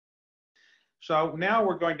So now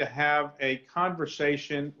we're going to have a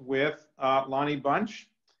conversation with Lonnie Bunch.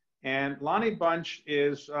 And Lonnie Bunch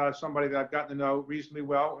is somebody that I've gotten to know reasonably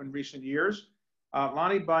well in recent years.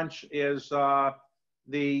 Lonnie Bunch is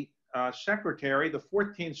the secretary, the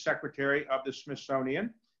 14th secretary of the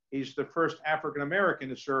Smithsonian. He's the first African American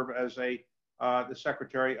to serve as the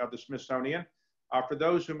secretary of the Smithsonian. For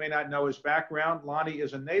those who may not know his background, Lonnie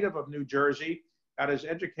is a native of New Jersey, got his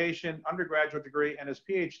education, undergraduate degree, and his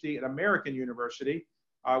PhD at American University.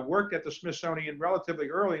 Worked at the Smithsonian relatively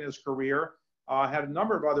early in his career, had a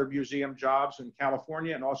number of other museum jobs in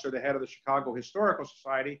California and also the head of the Chicago Historical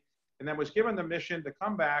Society, and then was given the mission to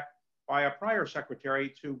come back by a prior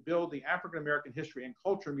secretary to build the African American History and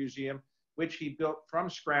Culture Museum, which he built from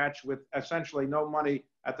scratch with essentially no money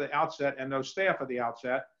at the outset and no staff at the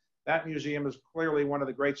outset. That museum is clearly one of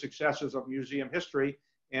the great successes of museum history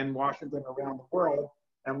in Washington around the world.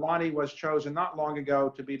 And Lonnie was chosen not long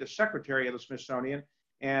ago to be the secretary of the Smithsonian.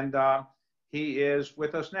 And he is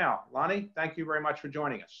with us now. Lonnie, thank you very much for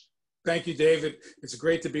joining us. Thank you, David. It's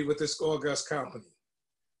great to be with this august company.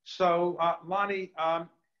 So Lonnie,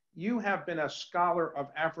 you have been a scholar of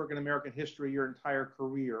African American history your entire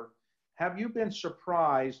career. Have you been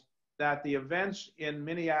surprised that the events in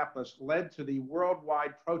Minneapolis led to the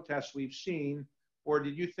worldwide protests we've seen, or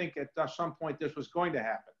did you think at some point this was going to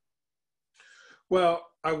happen? Well,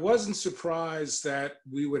 I wasn't surprised that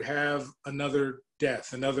we would have another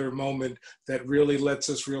death, another moment that really lets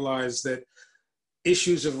us realize that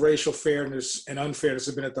issues of racial fairness and unfairness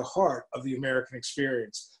have been at the heart of the American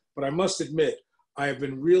experience. But I must admit, I have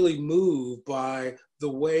been really moved by the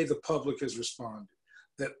way the public has responded.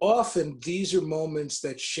 That often these are moments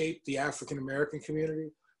that shape the African American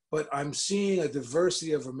community, but I'm seeing a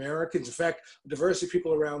diversity of Americans, in fact, a diversity of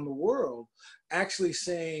people around the world, actually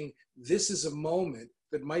saying this is a moment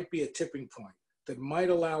that might be a tipping point, that might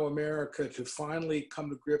allow America to finally come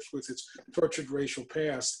to grips with its tortured racial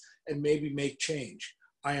past and maybe make change.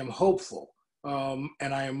 I am hopeful, and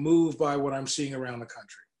I am moved by what I'm seeing around the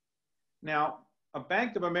country. Now, a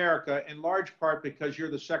Bank of America, in large part because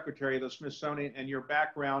you're the secretary of the Smithsonian and your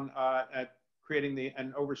background at creating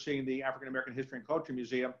and overseeing the African American History and Culture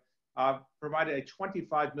Museum, provided a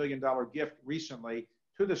 $25 million gift recently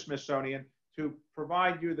to the Smithsonian to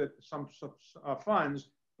provide you some funds,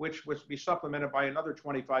 which would be supplemented by another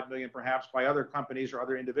 $25 million, perhaps by other companies or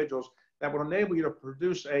other individuals, that would enable you to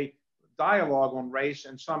produce a dialogue on race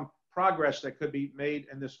and some progress that could be made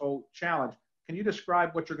in this whole challenge. Can you describe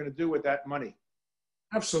what you're going to do with that money?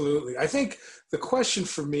 Absolutely. I think the question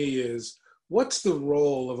for me is, what's the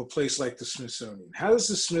role of a place like the Smithsonian? How does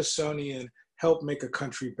the Smithsonian help make a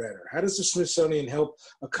country better? How does the Smithsonian help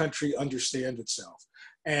a country understand itself?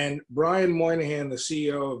 And Brian Moynihan, the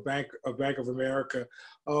CEO of Bank of America,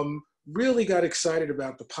 really got excited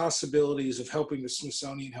about the possibilities of helping the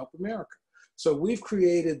Smithsonian help America. So we've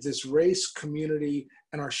created this race, community,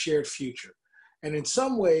 and our shared future. And in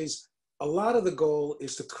some ways, a lot of the goal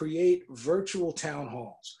is to create virtual town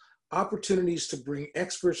halls, opportunities to bring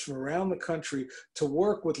experts from around the country to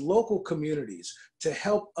work with local communities to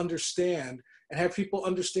help understand and have people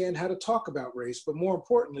understand how to talk about race, but more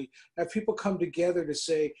importantly, have people come together to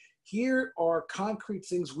say, here are concrete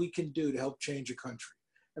things we can do to help change a country.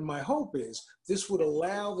 And my hope is this would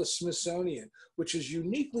allow the Smithsonian, which is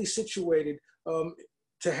uniquely situated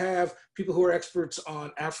to have people who are experts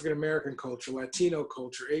on African American culture, Latino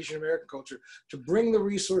culture, Asian American culture, to bring the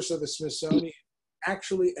resource of the Smithsonian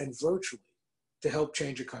actually and virtually to help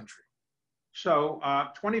change a country. So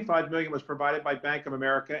 $25 million was provided by Bank of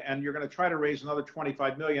America, and you're going to try to raise another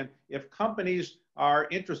 $25 million. If companies are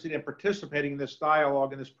interested in participating in this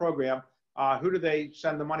dialogue, in this program, who do they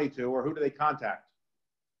send the money to, or who do they contact?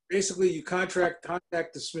 Basically, you contact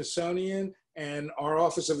the Smithsonian, and our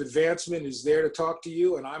Office of Advancement is there to talk to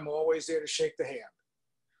you, and I'm always there to shake the hand.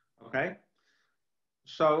 Okay.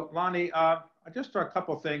 So, Lonnie, just a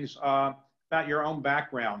couple of things about your own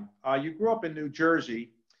background. You grew up in New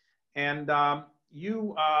Jersey, and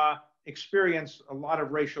you experienced a lot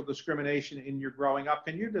of racial discrimination in your growing up.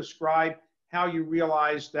 Can you describe how you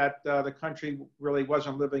realized that the country really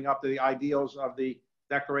wasn't living up to the ideals of the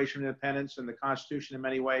Declaration of Independence and the Constitution in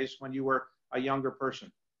many ways when you were a younger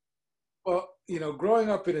person? Well, you know,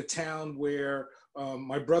 growing up in a town where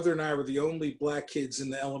my brother and I were the only Black kids in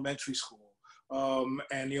the elementary school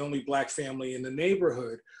and the only Black family in the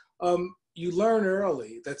neighborhood, you learn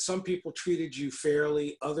early that some people treated you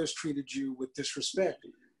fairly, others treated you with disrespect.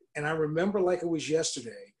 And I remember like it was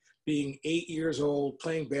yesterday, being 8 years old,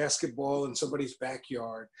 playing basketball in somebody's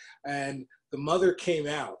backyard, and the mother came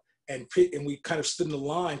out and we kind of stood in the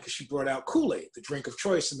line because she brought out Kool-Aid, the drink of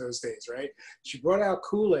choice in those days, right? She brought out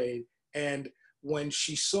Kool-Aid, And when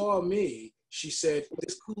she saw me, she said,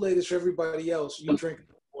 "This Kool-Aid is for everybody else. You drink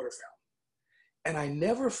the water fountain." And I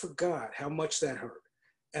never forgot how much that hurt.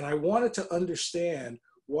 And I wanted to understand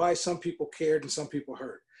why some people cared and some people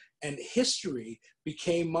hurt. And history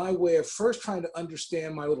became my way of first trying to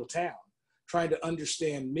understand my little town, trying to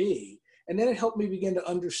understand me. And then it helped me begin to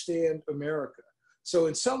understand America. So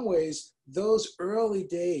in some ways, those early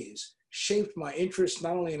days shaped my interest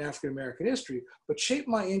not only in African American history, but shaped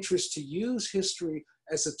my interest to use history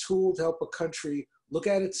as a tool to help a country look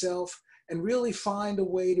at itself and really find a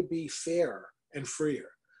way to be fairer and freer.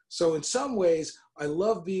 So in some ways, I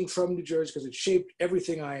love being from New Jersey because it shaped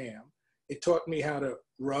everything I am. It taught me how to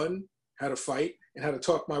run, how to fight, and how to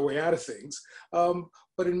talk my way out of things.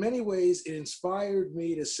 But in many ways, it inspired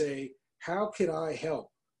me to say, how can I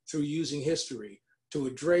help through using history to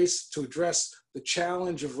address the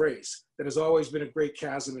challenge of race that has always been a great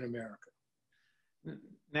chasm in America?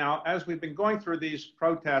 Now, as we've been going through these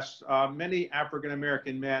protests, many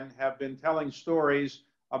African-American men have been telling stories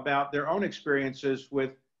about their own experiences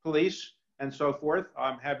with police and so forth.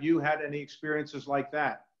 Have you had any experiences like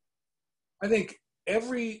that? I think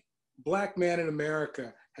every Black man in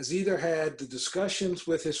America has either had the discussions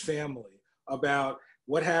with his family about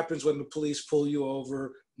what happens when the police pull you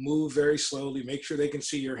over, move very slowly, make sure they can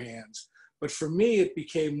see your hands. But for me, it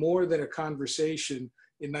became more than a conversation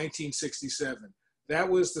in 1967. That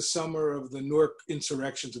was the summer of the Newark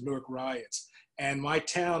insurrections, the Newark riots. And my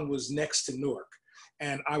town was next to Newark.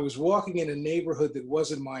 And I was walking in a neighborhood that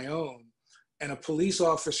wasn't my own. And a police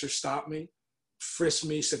officer stopped me, frisked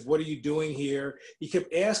me, said, "What are you doing here?" He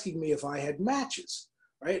kept asking me if I had matches,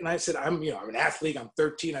 right? And I said, I'm an athlete, I'm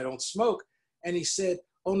 13, I don't smoke. And he said,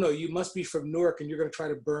 "Oh no, you must be from Newark and you're gonna try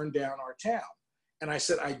to burn down our town." And I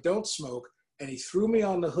said, "I don't smoke." And he threw me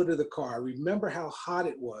on the hood of the car. I remember how hot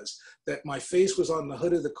it was, that my face was on the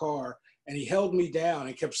hood of the car, and he held me down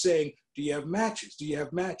and kept saying, "Do you have matches? Do you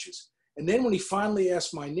have matches?" And then when he finally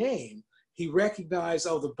asked my name, he recognized,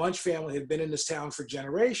 oh, the Bunch family had been in this town for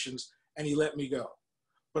generations, and he let me go.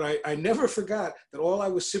 But I never forgot that all I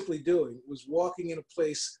was simply doing was walking in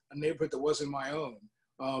a neighborhood that wasn't my own,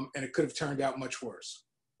 and it could have turned out much worse.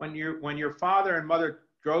 When your father and mother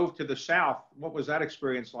drove to the South, what was that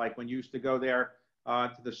experience like when you used to go there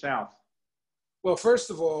to the South? Well, first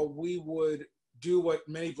of all, we would do what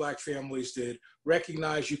many Black families did,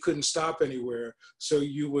 recognize you couldn't stop anywhere. So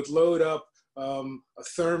you would load up a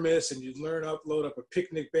thermos and you'd load up a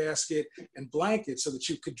picnic basket and blankets so that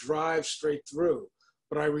you could drive straight through.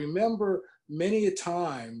 But I remember many a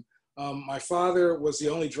time, my father was the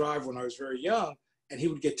only driver when I was very young, and he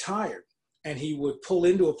would get tired and he would pull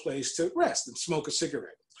into a place to rest and smoke a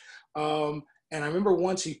cigarette. And I remember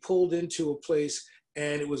once he pulled into a place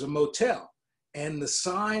and it was a motel, and the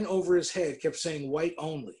sign over his head kept saying white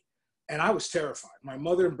only. And I was terrified. My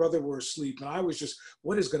mother and brother were asleep and I was just,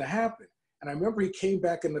 what is gonna happen? And I remember he came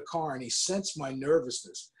back in the car and he sensed my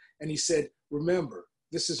nervousness. And he said, "Remember,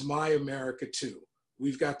 this is my America too.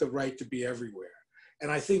 We've got the right to be everywhere." And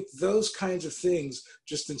I think those kinds of things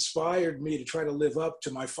just inspired me to try to live up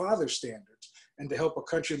to my father's standards and to help a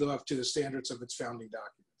country live up to the standards of its founding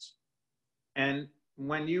documents. And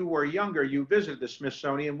when you were younger, you visited the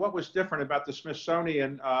Smithsonian. What was different about the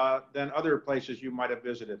Smithsonian than other places you might have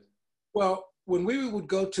visited? Well, when we would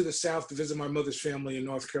go to the South to visit my mother's family in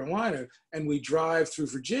North Carolina, and we drive through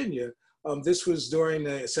Virginia, this was during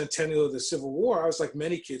the centennial of the Civil War. I was, like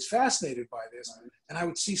many kids, fascinated by this. And I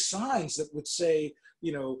would see signs that would say,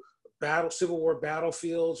 Civil War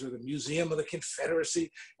battlefields or the Museum of the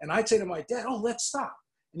Confederacy. And I'd say to my dad, "Oh, let's stop."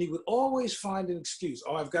 And he would always find an excuse.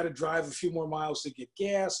 "Oh, I've got to drive a few more miles to get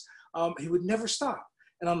gas." He would never stop.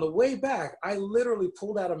 And on the way back, I literally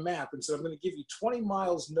pulled out a map and said, "I'm going to give you 20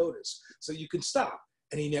 miles notice so you can stop."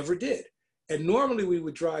 And he never did. And normally we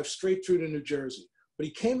would drive straight through to New Jersey. But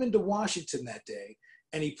he came into Washington that day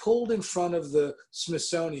and he pulled in front of the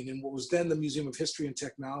Smithsonian in what was then the Museum of History and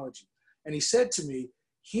Technology. And he said to me,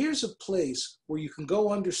 "Here's a place where you can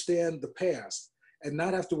go understand the past and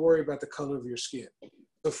not have to worry about the color of your skin."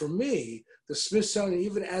 So for me, the Smithsonian,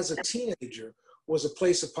 even as a teenager, was a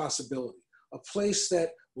place of possibility, a place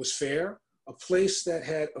that was fair, a place that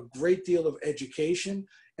had a great deal of education,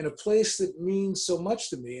 and a place that means so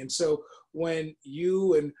much to me. And so when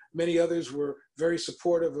you and many others were very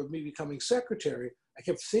supportive of me becoming secretary, I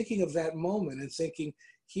kept thinking of that moment and thinking,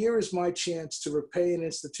 here is my chance to repay an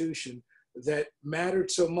institution that mattered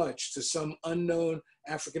so much to some unknown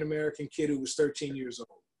African-American kid who was 13 years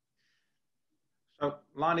old. So,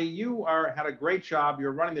 Lonnie, you had a great job.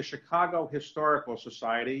 You're running the Chicago Historical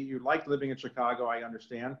Society. You like living in Chicago, I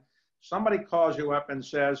understand. Somebody calls you up and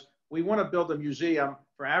says, we want to build a museum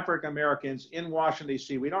for African Americans in Washington,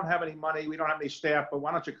 D.C. We don't have any money, we don't have any staff, but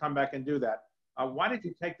why don't you come back and do that? Why did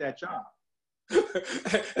you take that job?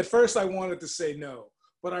 At first, I wanted to say no,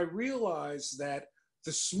 but I realized that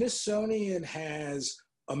the Smithsonian has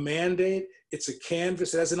a mandate, it's a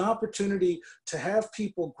canvas, it has an opportunity to have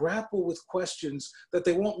people grapple with questions that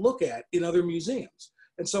they won't look at in other museums.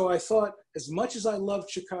 And so I thought, as much as I loved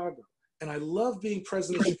Chicago, and I love being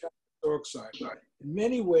president of Chicago Historic Society, in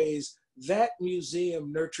many ways, that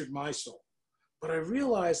museum nurtured my soul. But I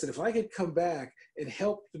realized that if I could come back and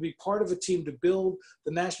help to be part of a team to build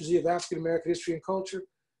the National Museum of African American History and Culture,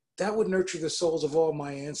 that would nurture the souls of all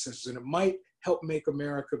my ancestors, and it might help make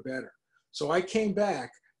America better. So I came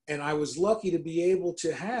back, and I was lucky to be able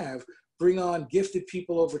to bring on gifted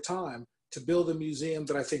people over time to build a museum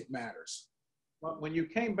that I think matters. Well, when you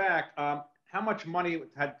came back, how much money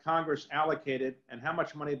had Congress allocated, and how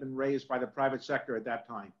much money had been raised by the private sector at that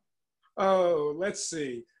time? Oh, let's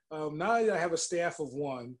see. Now that I have a staff of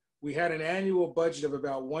one, we had an annual budget of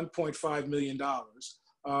about $1.5 million.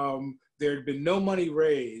 There had been no money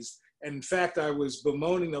raised. And in fact, I was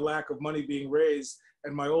bemoaning the lack of money being raised.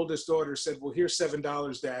 And my oldest daughter said, well, here's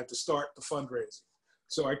 $7, Dad, to start the fundraising.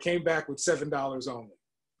 So I came back with $7 only.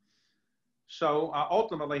 So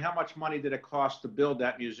ultimately, how much money did it cost to build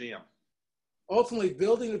that museum? Ultimately,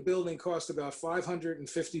 building the building cost about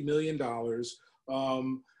 $550 million.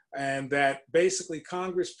 And that basically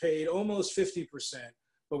Congress paid almost 50%,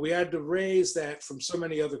 but we had to raise that from so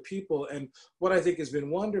many other people. And what I think has been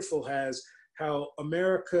wonderful has how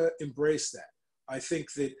America embraced that. I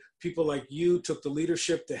think that people like you took the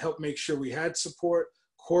leadership to help make sure we had support.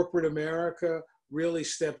 Corporate America really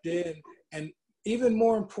stepped in. And even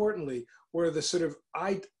more importantly, were the sort of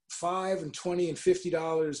 $5 and $20 and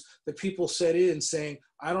 $50 that people set in saying,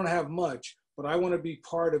 I don't have much, but I want to be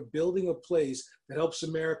part of building a place that helps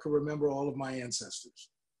America remember all of my ancestors.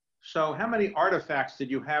 So how many artifacts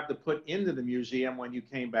did you have to put into the museum when you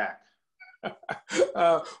came back?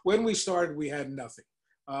 When we started, we had nothing.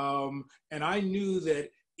 And I knew that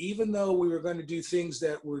even though we were going to do things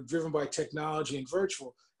that were driven by technology and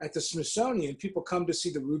virtual, at the Smithsonian, people come to see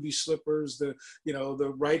the ruby slippers, the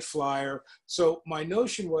Wright Flyer. So my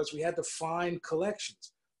notion was we had to find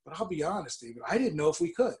collections. But I'll be honest, David, I didn't know if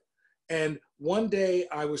we could. And one day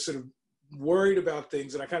I was sort of worried about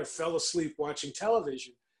things and I kind of fell asleep watching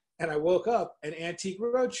television. And I woke up and Antique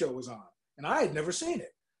Roadshow was on. And I had never seen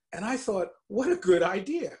it. And I thought, what a good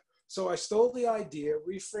idea. So I stole the idea,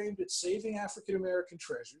 reframed it, Saving African American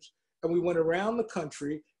Treasures. And we went around the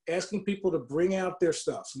country asking people to bring out their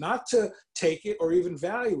stuff, not to take it or even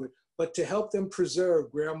value it, but to help them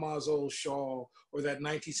preserve grandma's old shawl or that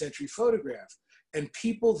 19th century photograph. And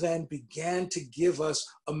people then began to give us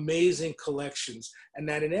amazing collections. And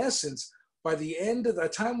that in essence, by the end of the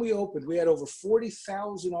time we opened, we had over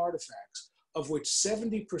 40,000 artifacts, of which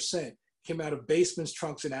 70% came out of basements,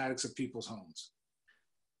 trunks, and attics of people's homes.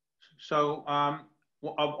 So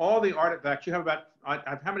of all the artifacts, you have about,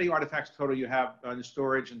 how many artifacts total you have in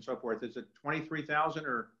storage and so forth? Is it 23,000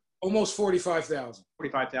 or? Almost 45,000.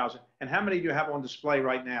 45,000. And how many do you have on display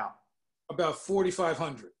right now? About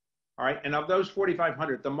 4,500. All right, and of those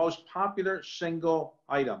 4,500, the most popular single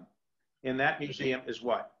item in that museum is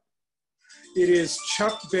what? It is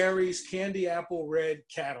Chuck Berry's Candy Apple Red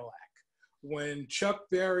Cadillac. When Chuck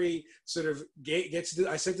Berry sort of gets to,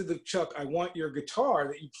 I said to the Chuck, I want your guitar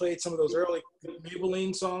that you played some of those early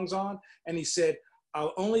Maybelline songs on. And he said,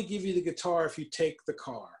 I'll only give you the guitar if you take the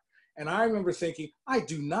car. And I remember thinking, I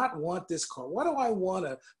do not want this car. Why do I want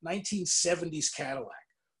a 1970s Cadillac?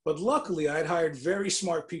 But luckily, I'd hired very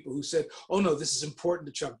smart people who said, oh no, this is important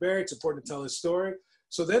to Chuck Berry. It's important to tell his story.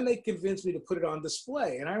 So then they convinced me to put it on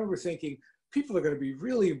display. And I remember thinking, people are going to be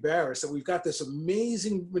really embarrassed that we've got this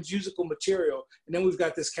amazing musical material and then we've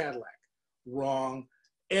got this Cadillac. Wrong.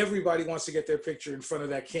 Everybody wants to get their picture in front of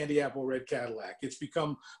that Candy Apple Red Cadillac. It's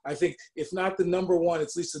become, I think, if not the #1,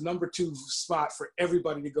 it's at least the #2 spot for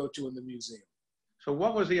everybody to go to in the museum. So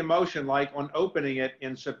what was the emotion like on opening it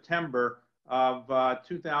in September of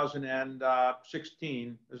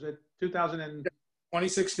 2016? Is it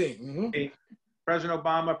 2016? Mm-hmm. President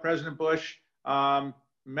Obama, President Bush,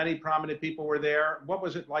 many prominent people were there. What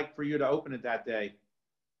was it like for you to open it that day?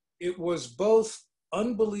 It was both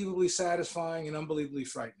unbelievably satisfying and unbelievably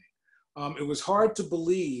frightening. It was hard to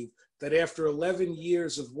believe that after 11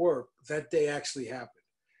 years of work, that day actually happened.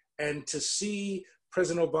 And to see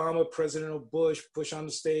President Obama, President Bush on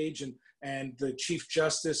the stage and the Chief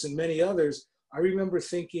Justice and many others, I remember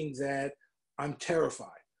thinking that I'm terrified.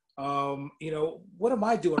 What am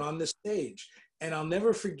I doing on this stage? And I'll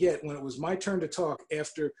never forget when it was my turn to talk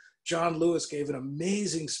after John Lewis gave an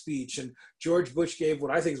amazing speech, and George Bush gave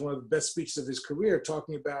what I think is one of the best speeches of his career,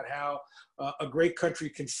 talking about how a great country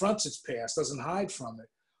confronts its past, doesn't hide from it.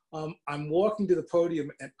 I'm walking to the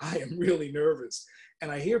podium and I am really nervous.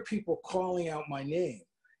 And I hear people calling out my name,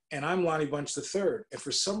 and I'm Lonnie Bunch III. And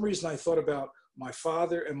for some reason, I thought about my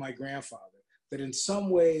father and my grandfather, that in some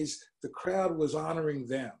ways the crowd was honoring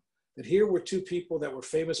them, that here were two people that were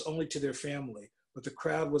famous only to their family, but the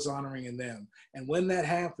crowd was honoring in them. And when that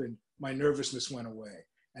happened, my nervousness went away.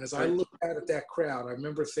 And as I looked out at that crowd, I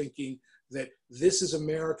remember thinking that this is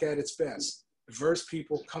America at its best, diverse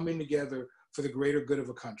people coming together for the greater good of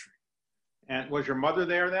a country. And was your mother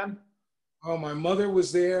there then? Oh, my mother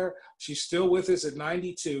was there. She's still with us at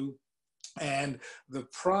 92. And the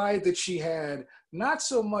pride that she had, not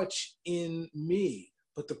so much in me,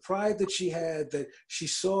 but the pride that she had that she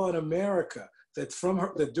saw in America,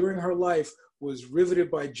 that during her life was riveted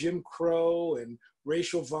by Jim Crow and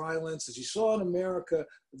racial violence, that she saw in America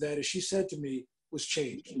that, as she said to me, was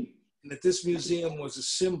changed. And that this museum was a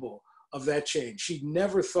symbol of that change. She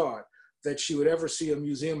never thought that she would ever see a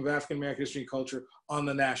museum of African American history and culture on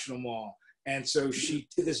the National Mall. And so she,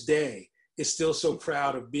 to this day, is still so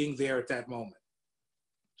proud of being there at that moment.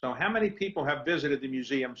 So how many people have visited the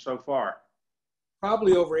museum so far?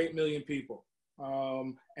 Probably over 8 million people.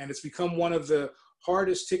 And it's become one of the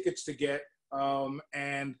hardest tickets to get.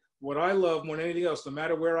 And what I love more than anything else, no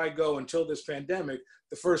matter where I go until this pandemic,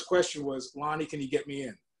 the first question was, Lonnie, can you get me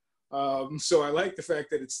in? So I like the fact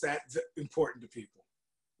that it's that important to people.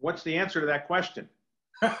 What's the answer to that question?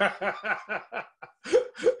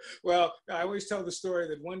 Well, I always tell the story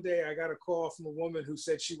that one day I got a call from a woman who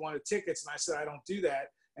said she wanted tickets, and I said, I don't do that.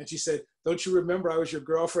 And she said, don't you remember I was your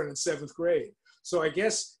girlfriend in 7th grade? So I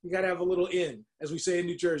guess you got to have a little in, as we say in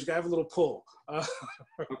New Jersey, you got to have a little pull.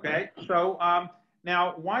 Okay, so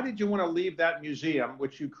now why did you want to leave that museum,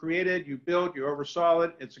 which you created, you built, you oversaw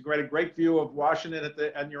it? It's a great view of Washington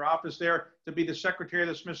in your office there, to be the secretary of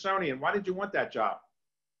the Smithsonian. Why did you want that job?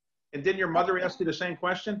 And didn't your mother ask you the same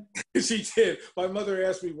question? She did. My mother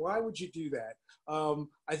asked me, why would you do that?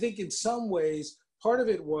 I think in some ways, part of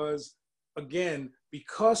it was, again,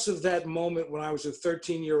 because of that moment when I was a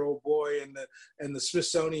 13-year-old boy and the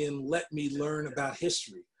Smithsonian let me learn about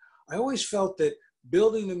history. I always felt that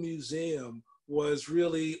building a museum was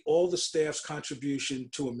really all the staff's contribution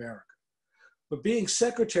to America. But being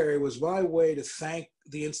secretary was my way to thank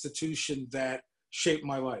the institution that shaped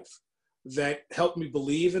my life, that helped me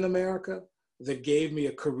believe in America, that gave me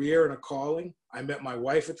a career and a calling. I met my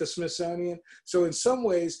wife at the Smithsonian. So in some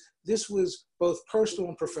ways, this was both personal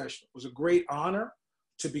and professional. It was a great honor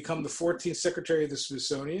to become the 14th secretary of the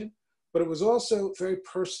Smithsonian, but it was also very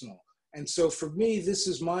personal. And so for me, this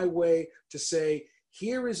is my way to say,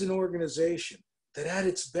 here is an organization that at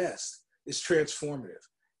its best is transformative.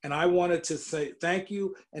 And I wanted to thank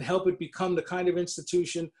you and help it become the kind of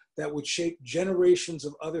institution that would shape generations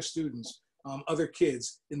of other students, other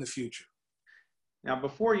kids in the future. Now,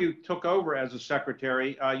 before you took over as a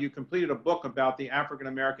secretary, you completed a book about the African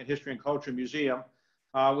American History and Culture Museum,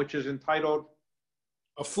 which is entitled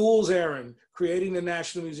A Fool's Errand, Creating the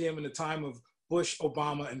National Museum in the Time of Bush,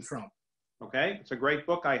 Obama, and Trump. Okay, it's a great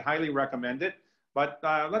book. I highly recommend it. But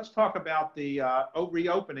let's talk about the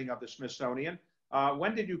reopening of the Smithsonian.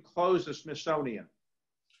 When did you close the Smithsonian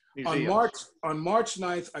Museum? On March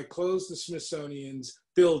 9th, I closed the Smithsonian's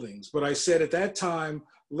buildings, but I said at that time,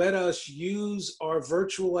 let us use our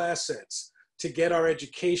virtual assets to get our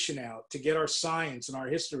education out, to get our science and our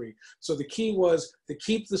history. So the key was to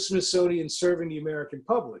keep the Smithsonian serving the American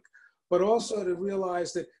public, but also to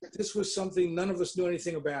realize that this was something none of us knew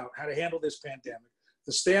anything about, how to handle this pandemic.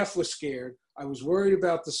 The staff was scared. I was worried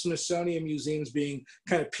about the Smithsonian museums being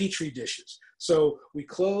kind of petri dishes. So we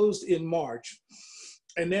closed in March.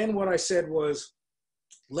 And then what I said was,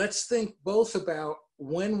 let's think both about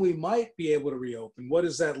when we might be able to reopen. What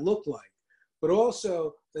does that look like? But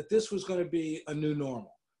also that this was going to be a new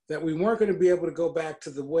normal, that we weren't going to be able to go back to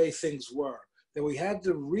the way things were, that we had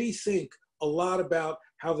to rethink a lot about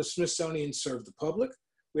how the Smithsonian served the public.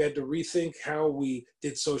 We had to rethink how we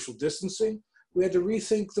did social distancing. We had to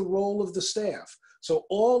rethink the role of the staff. So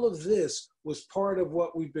all of this was part of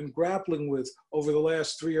what we've been grappling with over the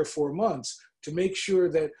last 3 or 4 months to make sure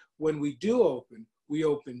that when we do open, we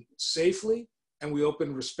open safely and we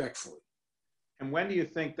open respectfully. And when do you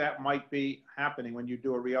think that might be happening when you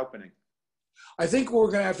do a reopening? I think what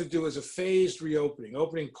we're going to have to do is a phased reopening,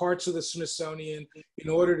 opening parts of the Smithsonian in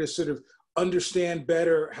order to sort of understand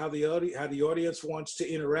better how the audience wants to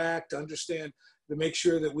interact, understand, to make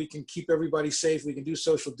sure that we can keep everybody safe, we can do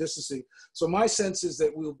social distancing. So my sense is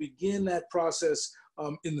that we'll begin that process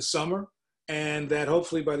in the summer, and that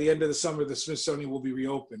hopefully by the end of the summer, the Smithsonian will be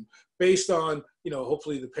reopened based on,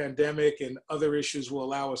 hopefully the pandemic and other issues will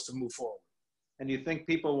allow us to move forward. And you think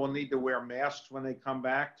people will need to wear masks when they come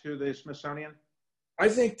back to the Smithsonian? I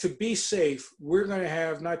think to be safe, we're going to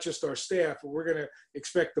have not just our staff, but we're going to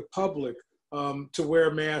expect the public to wear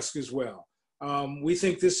a mask as well. We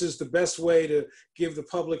think this is the best way to give the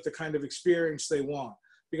public the kind of experience they want.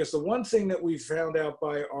 Because the one thing that we found out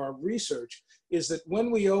by our research is that when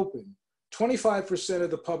we open, 25% of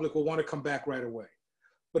the public will want to come back right away.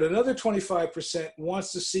 But another 25%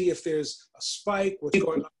 wants to see if there's a spike, what's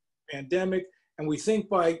going on in the pandemic. And we think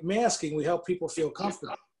by masking, we help people feel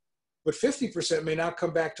comfortable. But 50% may not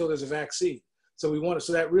come back till there's a vaccine. So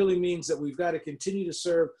that really means that we've got to continue to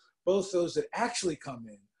serve both those that actually come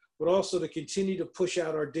in, but also to continue to push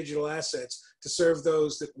out our digital assets to serve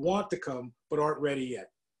those that want to come but aren't ready yet.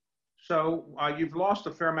 So you've lost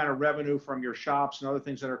a fair amount of revenue from your shops and other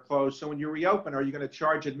things that are closed. So when you reopen, are you going to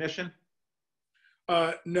charge admission?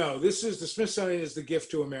 No, the Smithsonian is the gift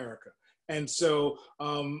to America. And so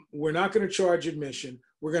we're not going to charge admission.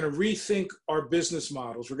 We're going to rethink our business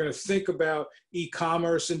models. We're going to think about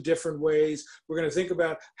e-commerce in different ways. We're going to think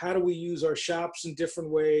about how do we use our shops in different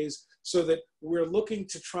ways so that we're looking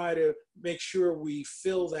to try to make sure we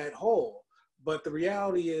fill that hole. But the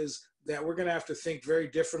reality is that we're going to have to think very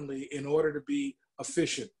differently in order to be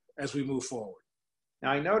efficient as we move forward.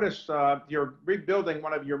 Now, I noticed you're rebuilding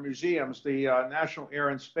one of your museums, the National Air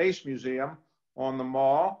and Space Museum on the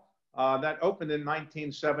Mall. That opened in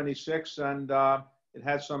 1976, and it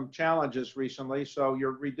had some challenges recently, so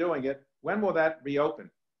you're redoing it. When will that reopen?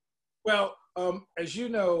 Well, as you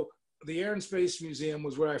know, the Air and Space Museum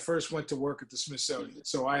was where I first went to work at the Smithsonian,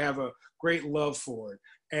 so I have a great love for it.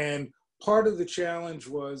 And part of the challenge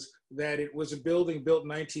was that it was a building built in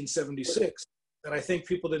 1976 that I think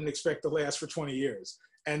people didn't expect to last for 20 years.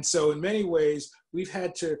 And so in many ways, we've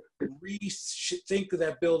had to rethink of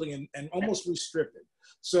that building and almost restrip it.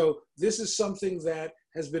 So this is something that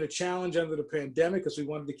has been a challenge under the pandemic because we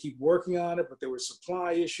wanted to keep working on it, but there were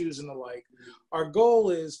supply issues and the like. Our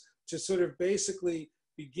goal is to sort of basically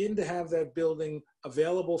begin to have that building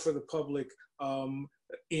available for the public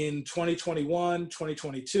in 2021,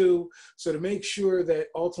 2022. So to make sure that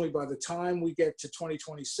ultimately by the time we get to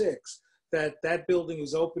 2026, that building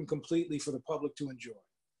is open completely for the public to enjoy.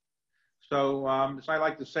 So as I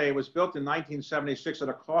like to say, it was built in 1976 at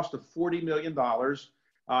a cost of $40 million to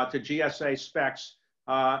GSA specs.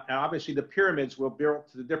 And obviously the pyramids were built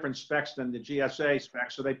to the different specs than the GSA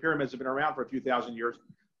specs. So the pyramids have been around for a few thousand years.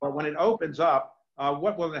 But when it opens up,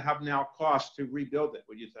 what will it have now cost to rebuild it,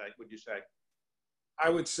 would you say? I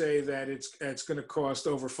would say that it's going to cost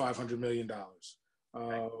over $500 million.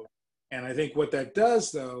 And I think what that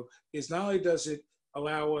does, though, is not only does it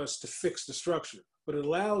allow us to fix the structure, but it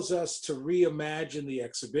allows us to reimagine the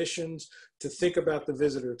exhibitions, to think about the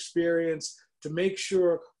visitor experience, to make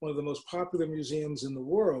sure one of the most popular museums in the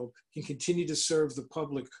world can continue to serve the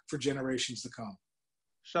public for generations to come.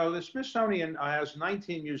 So the Smithsonian has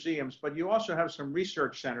 19 museums, but you also have some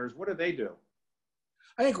research centers. What do they do?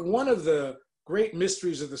 I think one of the great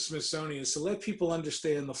mysteries of the Smithsonian is to let people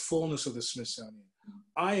understand the fullness of the Smithsonian.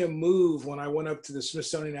 I am moved when I went up to the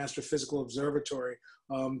Smithsonian Astrophysical Observatory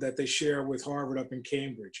that they share with Harvard up in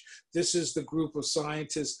Cambridge. This is the group of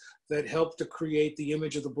scientists that helped to create the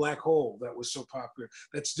image of the black hole that was so popular,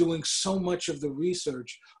 that's doing so much of the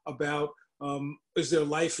research about is there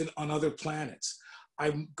life on other planets.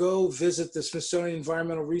 I go visit the Smithsonian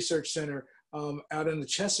Environmental Research Center out in the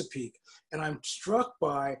Chesapeake, and I'm struck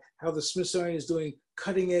by how the Smithsonian is doing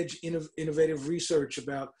cutting-edge innovative research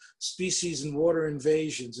about species and water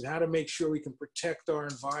invasions and how to make sure we can protect our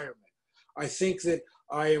environment. I think that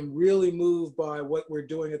I am really moved by what we're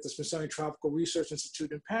doing at the Smithsonian Tropical Research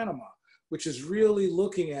Institute in Panama, which is really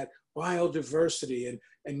looking at biodiversity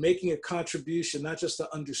and making a contribution, not just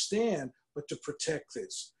to understand, but to protect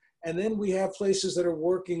this. And then we have places that are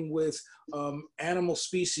working with animal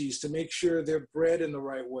species to make sure they're bred in the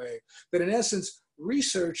right way. But in essence,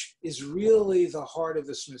 research is really the heart of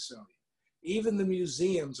the Smithsonian. Even the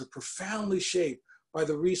museums are profoundly shaped by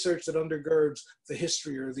the research that undergirds the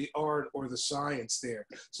history or the art or the science there.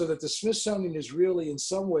 So that the Smithsonian is really, in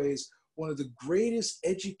some ways, one of the greatest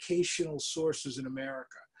educational sources in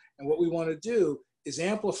America. And what we want to do is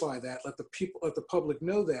amplify that, let the public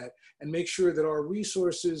know that, and make sure that our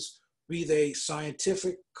resources, be they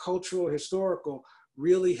scientific, cultural, or historical,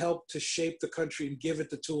 really help to shape the country and give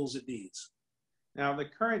it the tools it needs. Now, the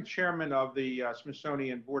current chairman of the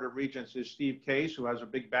Smithsonian Board of Regents is Steve Case, who has a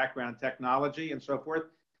big background in technology and so forth.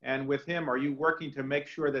 And with him, are you working to make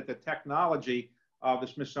sure that the technology the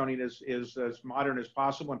Smithsonian is as modern as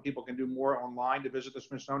possible and people can do more online to visit the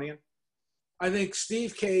Smithsonian? I think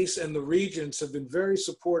Steve Case and the Regents have been very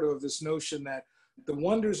supportive of this notion that the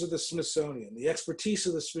wonders of the Smithsonian, the expertise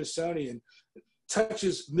of the Smithsonian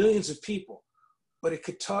touches millions of people, but it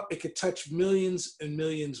could touch millions and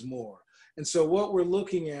millions more. And so what we're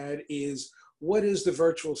looking at is, what is the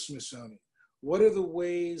virtual Smithsonian? What are the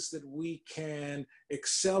ways that we can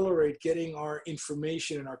accelerate getting our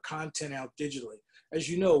information and our content out digitally? As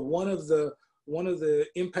you know, one of the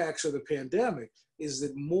impacts of the pandemic is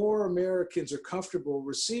that more Americans are comfortable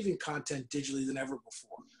receiving content digitally than ever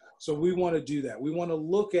before. So we want to do that. We want to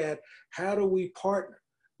look at, how do we partner?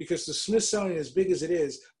 Because the Smithsonian, as big as it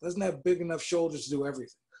is, doesn't have big enough shoulders to do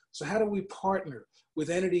everything. So how do we partner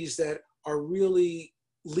with entities that are really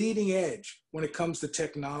leading edge when it comes to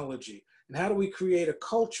technology? And how do we create a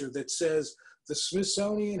culture that says the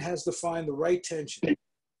Smithsonian has to find the right tension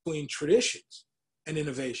between traditions and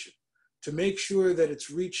innovation to make sure that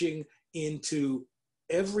it's reaching into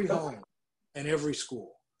every home and every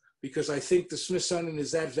school? Because I think the Smithsonian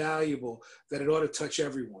is that valuable that it ought to touch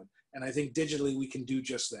everyone. And I think digitally we can do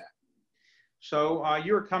just that. So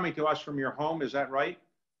you're coming to us from your home, is that right?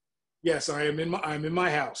 Yes, I'm in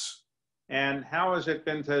my house. And how has it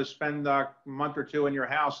been to spend a month or two in your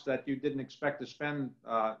house that you didn't expect to spend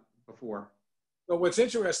before? But what's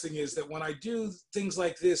interesting is that when I do things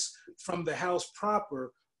like this from the house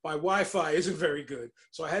proper, my Wi-Fi isn't very good.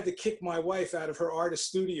 So I had to kick my wife out of her artist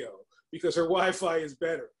studio because her Wi-Fi is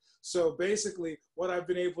better. So basically what I've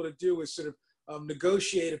been able to do is sort of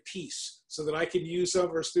negotiate a piece so that I can use some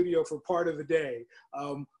of her studio for part of the day.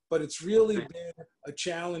 But it's really been a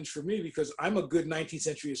challenge for me because I'm a good 19th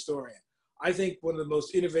century historian. I think one of the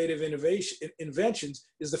most innovative inventions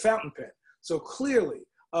is the fountain pen. So clearly,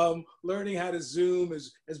 learning how to Zoom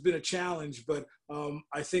has been a challenge, but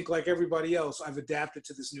I think like everybody else, I've adapted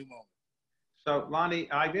to this new moment. So Lonnie,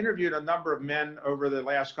 I've interviewed a number of men over the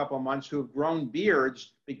last couple of months who have grown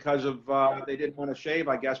beards because of they didn't want to shave,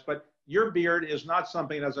 I guess. But your beard is not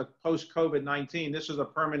something that's a post-COVID-19. This is a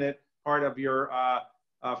permanent part of your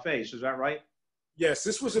face. Is that right? Yes,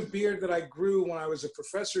 this was a beard that I grew when I was a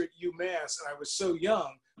professor at UMass, and I was so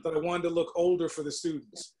young that I wanted to look older for the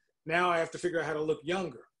students. Now I have to figure out how to look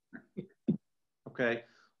younger. Okay.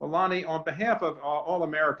 Well, Lonnie, on behalf of all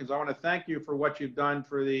Americans, I want to thank you for what you've done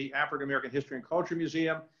for the African American History and Culture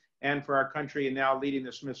Museum and for our country, and now leading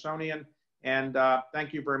the Smithsonian. And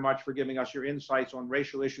thank you very much for giving us your insights on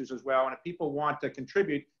racial issues as well. And if people want to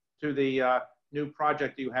contribute to the new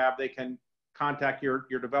project you have, they can contact your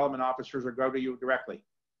development officers or go to you directly.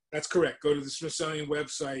 That's correct. Go to the Smithsonian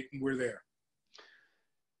website and we're there.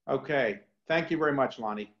 Okay. Thank you very much,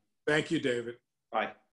 Lonnie. Thank you, David. Bye.